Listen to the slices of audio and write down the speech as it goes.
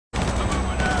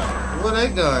Where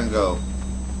that gun go?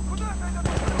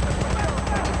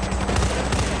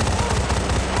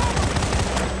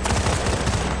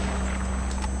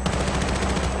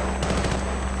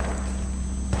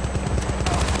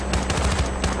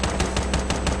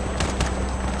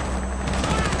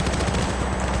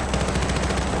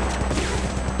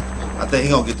 I think he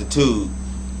gonna get the tube.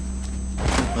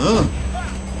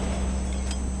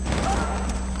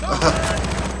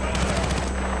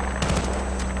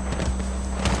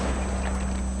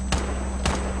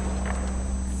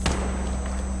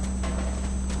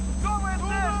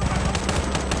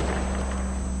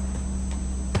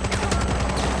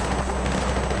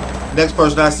 Next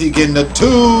person I see getting the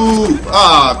tube.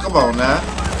 Ah, come on now.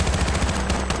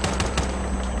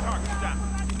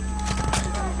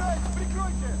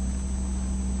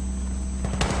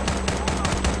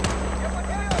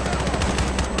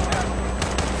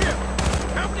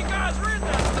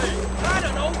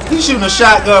 He's shooting a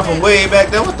shotgun from way back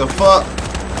there. What the fuck?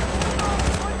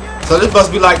 So this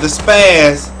must be like the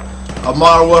spaz of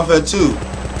Modern Warfare 2.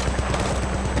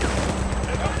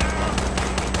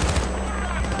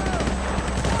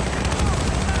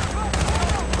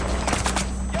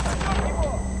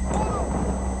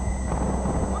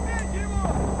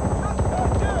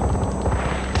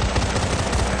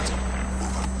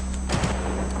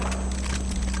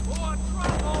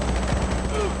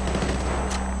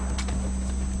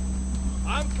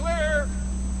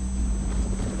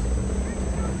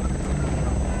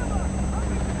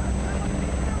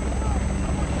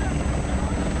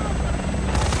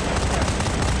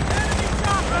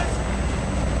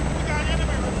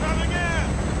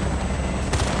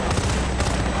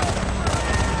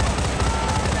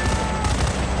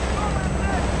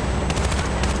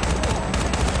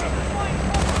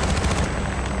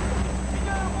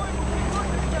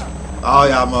 All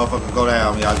y'all motherfuckers go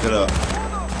down, y'all get up.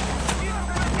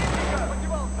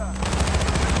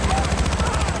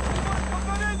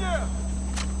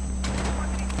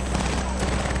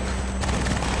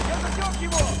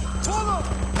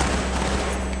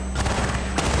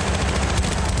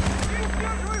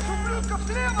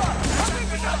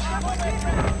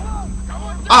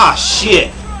 Ah,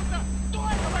 shit!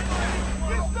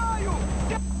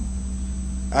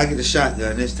 I get the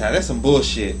shotgun this time. That's some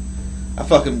bullshit. I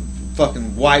fucking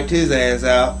wiped his ass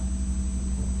out.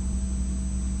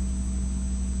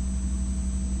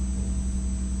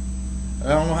 I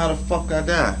don't know how the fuck I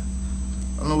died.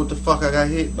 I don't know what the fuck I got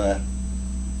hit by.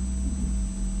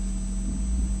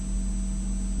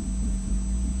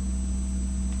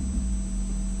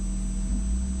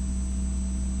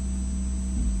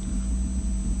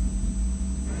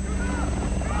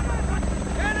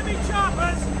 Enemy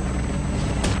choppers!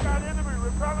 We got enemy,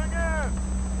 we're coming in!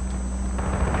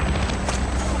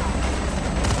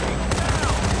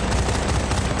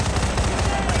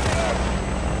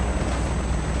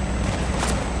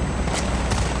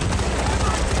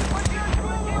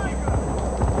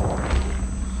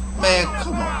 Man,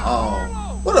 come on.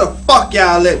 What the fuck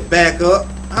y'all let back up?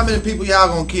 How many people y'all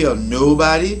gonna kill?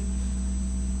 Nobody?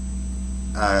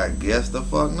 I guess the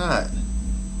fuck not.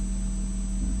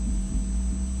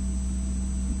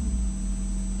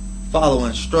 Follow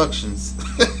instructions.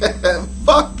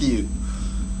 Fuck you.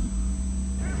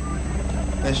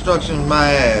 Instructions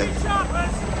my ass.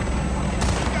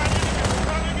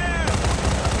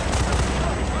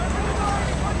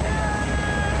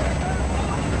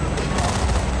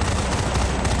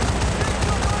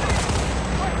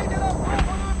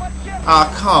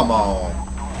 Ah, come on.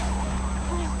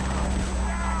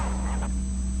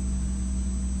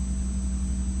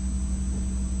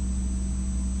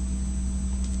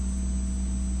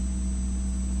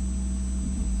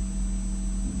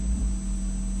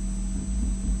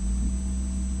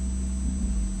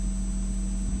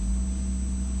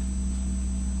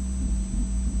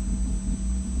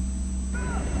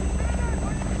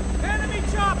 Enemy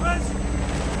choppers!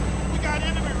 We got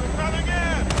enemy, we're coming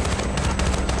in!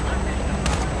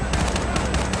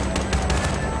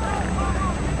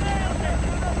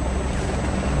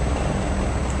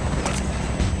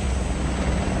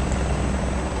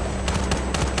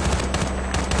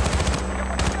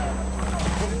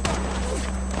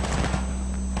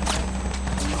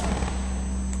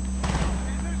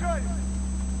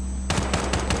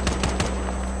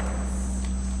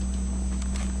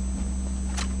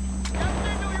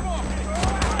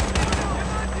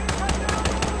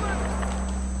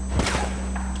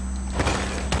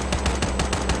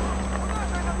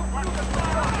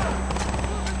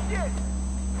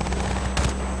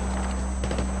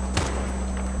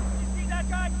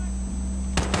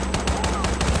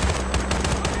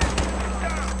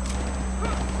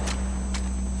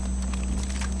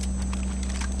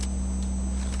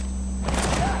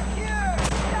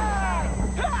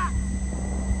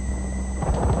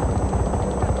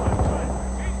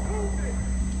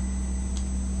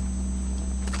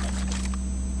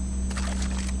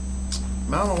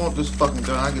 Man, I don't want this fucking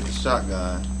gun. I get the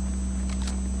shotgun.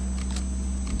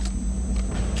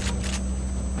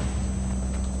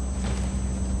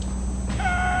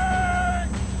 Hey!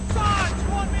 Sarge, you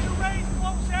want me to raise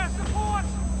close air support?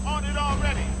 On it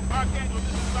already. Archangel,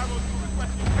 this is Bravo 2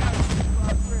 requesting casualties for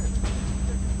our grid.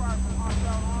 Taking fire from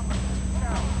hostile armor and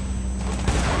cows.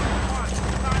 1,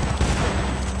 9,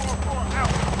 6, 4, 4,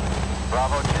 out.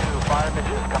 Bravo 2, fire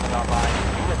mission is coming online.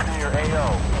 Unit to your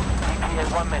AO. DP in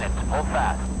 1 minute. Hold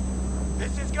fast.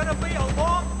 This is gonna be a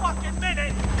long fucking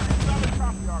minute. Solid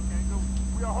copy, Archangel.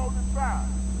 We are holding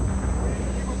fast. We need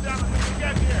to keep them down until we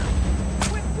get here.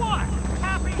 With what?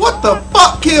 Happy What the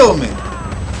fuck killed me?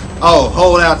 Oh,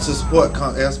 hold out to support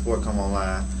escort come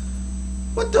online.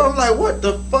 What the? I'm like, what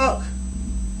the fuck?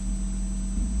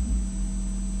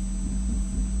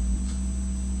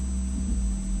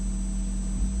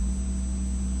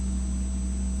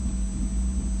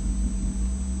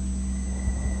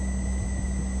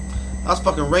 I was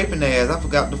fucking raping their ass. I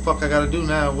forgot what the fuck I gotta do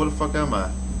now. Where the fuck am I?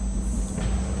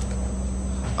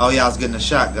 Oh yeah, I was getting a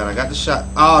shotgun. I got the shot.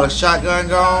 Oh, the shotgun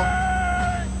gone?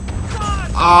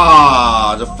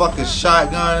 Ah, the fucking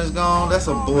shotgun is gone? That's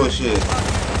some bullshit.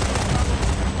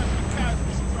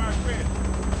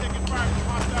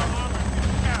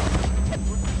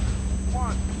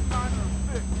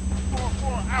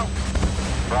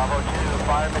 Bravo 2,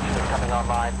 fire mission is coming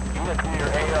online. Unit to your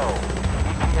AO.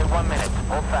 DP in 1 minute.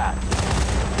 Hold fast.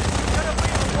 It's gonna be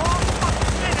a long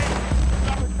fucking minute.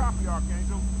 Solid copy,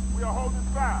 Archangel. We are holding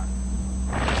fast.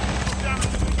 Keep them down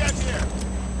until we get here.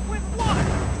 With what?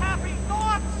 Happy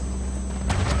thoughts?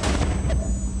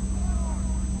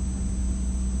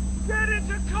 Get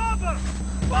into cover!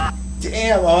 Fuck!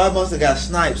 Damn, oh, I must have got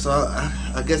sniped, so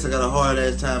I guess I got a hard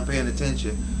ass time paying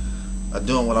attention.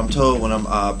 Doing what I'm told when I'm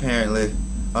apparently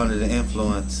under the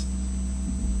influence.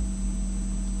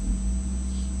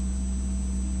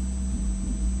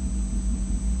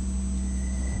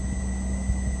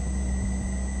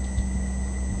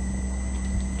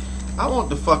 I want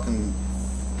the fucking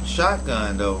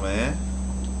shotgun though, man.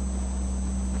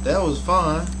 That was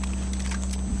fun.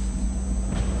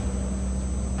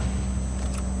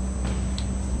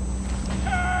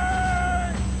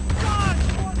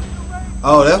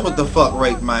 Oh, that's what the fuck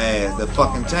raped my ass. The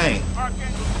fucking tank.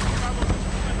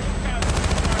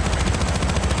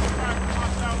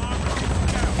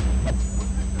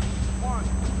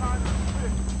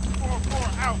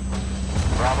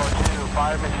 Bravo 2,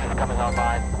 fire mission is coming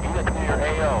online. Unit to your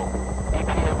AO. DP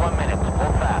in 1 minute.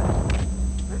 Hold fast.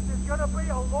 This is gonna be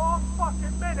a long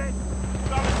fucking minute.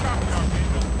 Solid copy,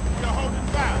 Archangel. We are holding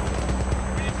fast.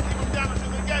 We need to keep them down until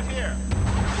they get here.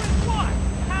 With what?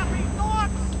 Happy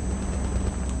thoughts?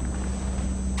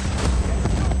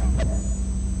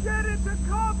 Get into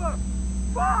cover!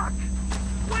 Fuck!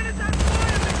 When is that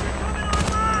fire mission coming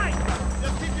online?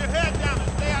 Just keep your head down and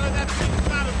stay out of that big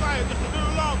line of fire just a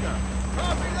little longer.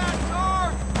 Copy that,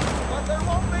 Sarge! But there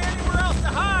won't be anywhere else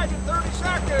to hide in 30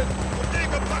 seconds! We'll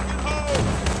dig a fucking hole!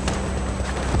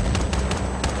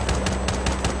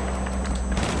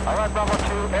 Alright, Bravo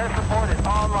 2, air support is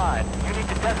online. You need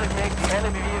to designate the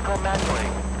enemy vehicle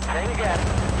manually. Say it again.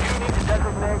 You need to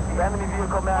designate the enemy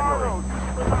vehicle manually.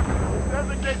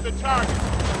 Designate the target.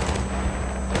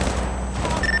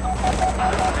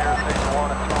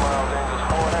 061 at 2 miles, Angels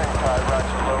 4 and tide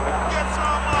ratchet loaded. Get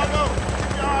some, Marlo!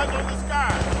 Keep your eyes on the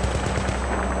sky!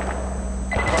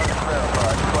 Target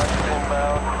verified. Question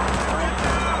inbound.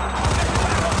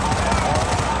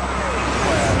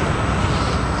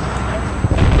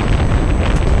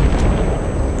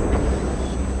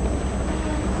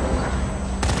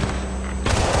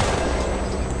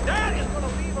 That is gonna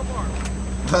leave a mark!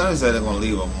 I said they're gonna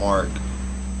leave a mark.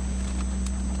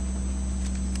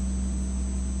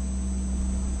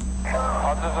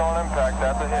 Hudson's on impact.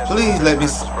 That's a hit. Please let me.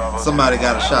 Somebody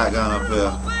got a shotgun up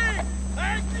here.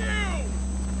 Thank you!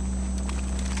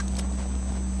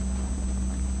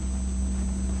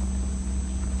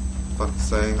 Fuck the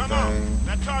same Come thing. on!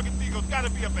 That target eagle's gotta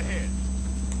be up ahead.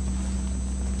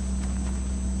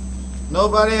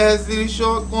 Nobody has any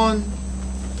shotgun.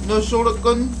 No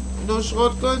shotgun. No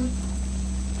shotgun.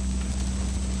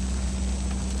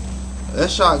 That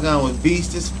shotgun was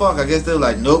beast as fuck. I guess they're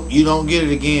like, nope, you don't get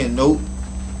it again. Nope.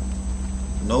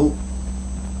 Nope.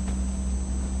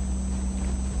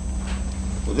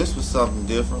 Well, this was something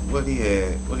different. What he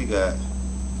had? What he got?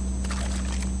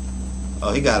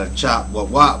 Oh, he got a chop. Wop,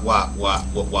 wop, wop, wop,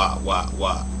 wop, wop, wop,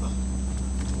 wop.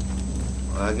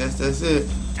 Well, I guess that's it.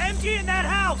 MG in that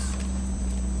house!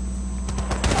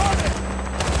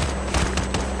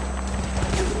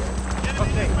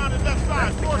 Enemy mounted left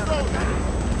side, 4 soldiers!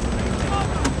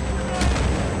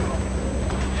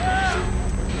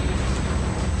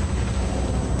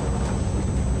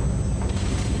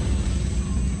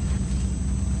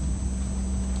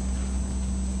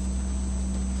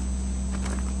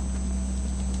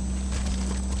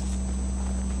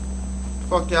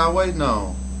 fuck y'all waiting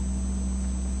on?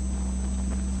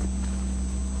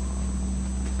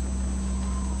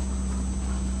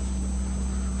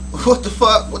 What the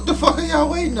fuck? What the fuck are y'all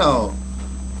waiting on?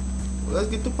 Let's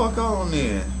get the fuck on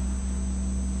then.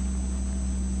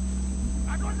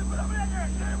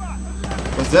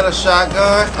 Was that a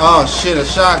shotgun? Oh shit, a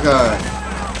shotgun.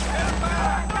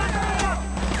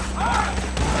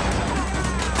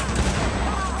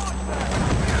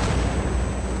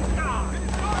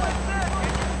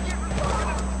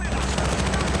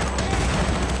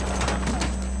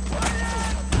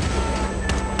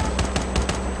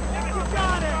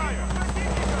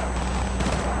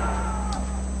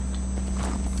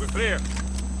 Clear.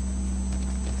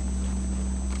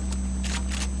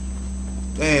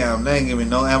 Damn, they ain't give me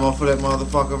no ammo for that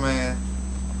motherfucker, man.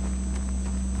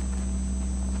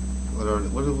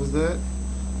 What was that?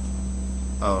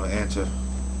 Oh, the answer.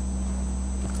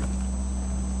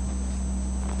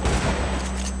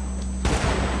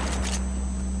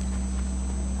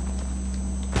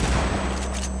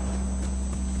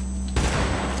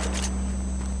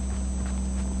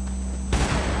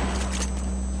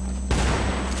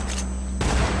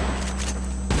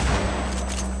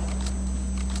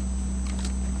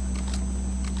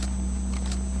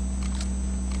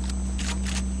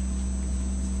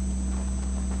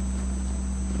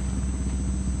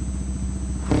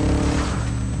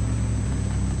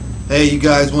 Hey, you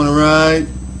guys want to ride?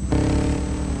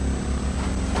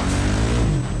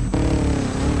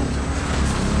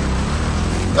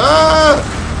 Ah!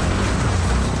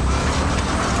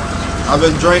 I've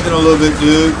been drinking a little bit,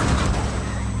 dude.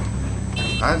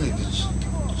 I need to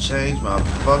change my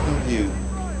fucking view.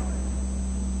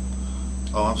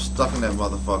 Oh, I'm stuck in that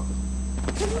motherfucker.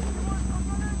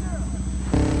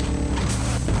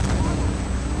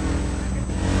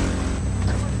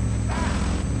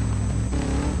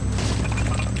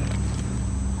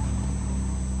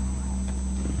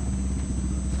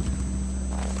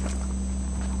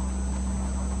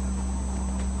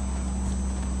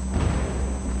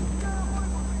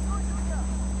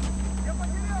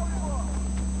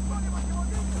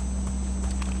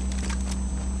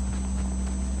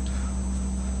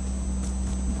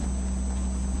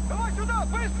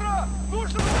 Быстро!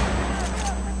 Нужно!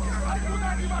 Откуда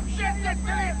они вообще здесь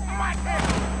взялись, мать их?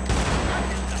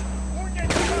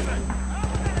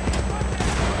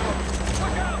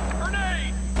 Look out!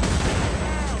 Grenade!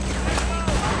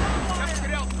 Я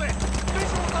потерял цель!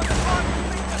 Visuals on the front!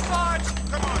 Lead the side!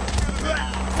 Come on!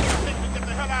 Take me, get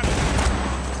the hell out of here!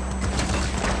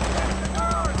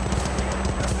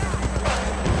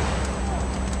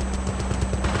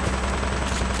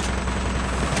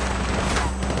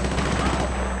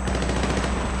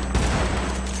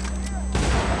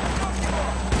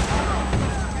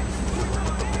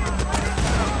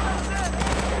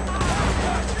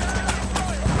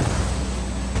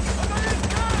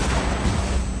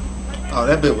 Oh,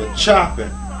 that bit was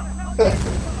chopping.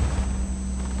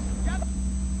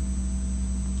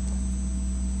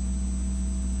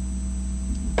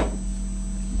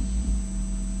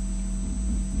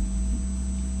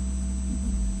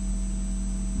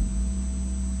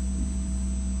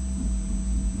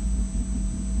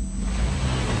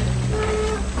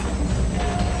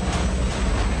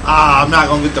 Ah, I'm not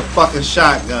gonna get the fucking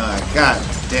shotgun. God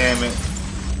damn it.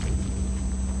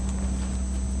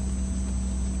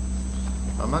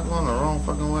 Am I going the wrong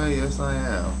fucking way? Yes, I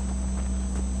am.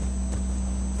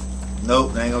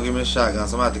 Nope, they ain't gonna give me a shotgun,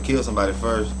 so I'm gonna have to kill somebody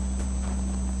first.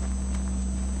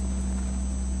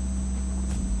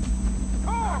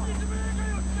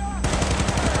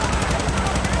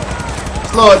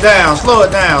 Slow it down, slow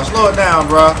it down, slow it down,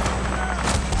 bro.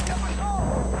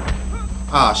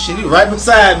 Ah, shit, he right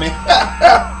beside me.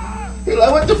 He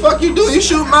like, what the fuck you doing? You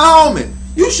shooting my homie.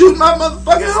 You shooting my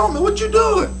motherfucking homie. What you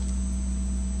doing?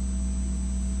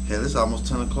 Yeah, this is almost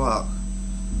 10 o'clock.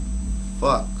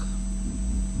 Fuck.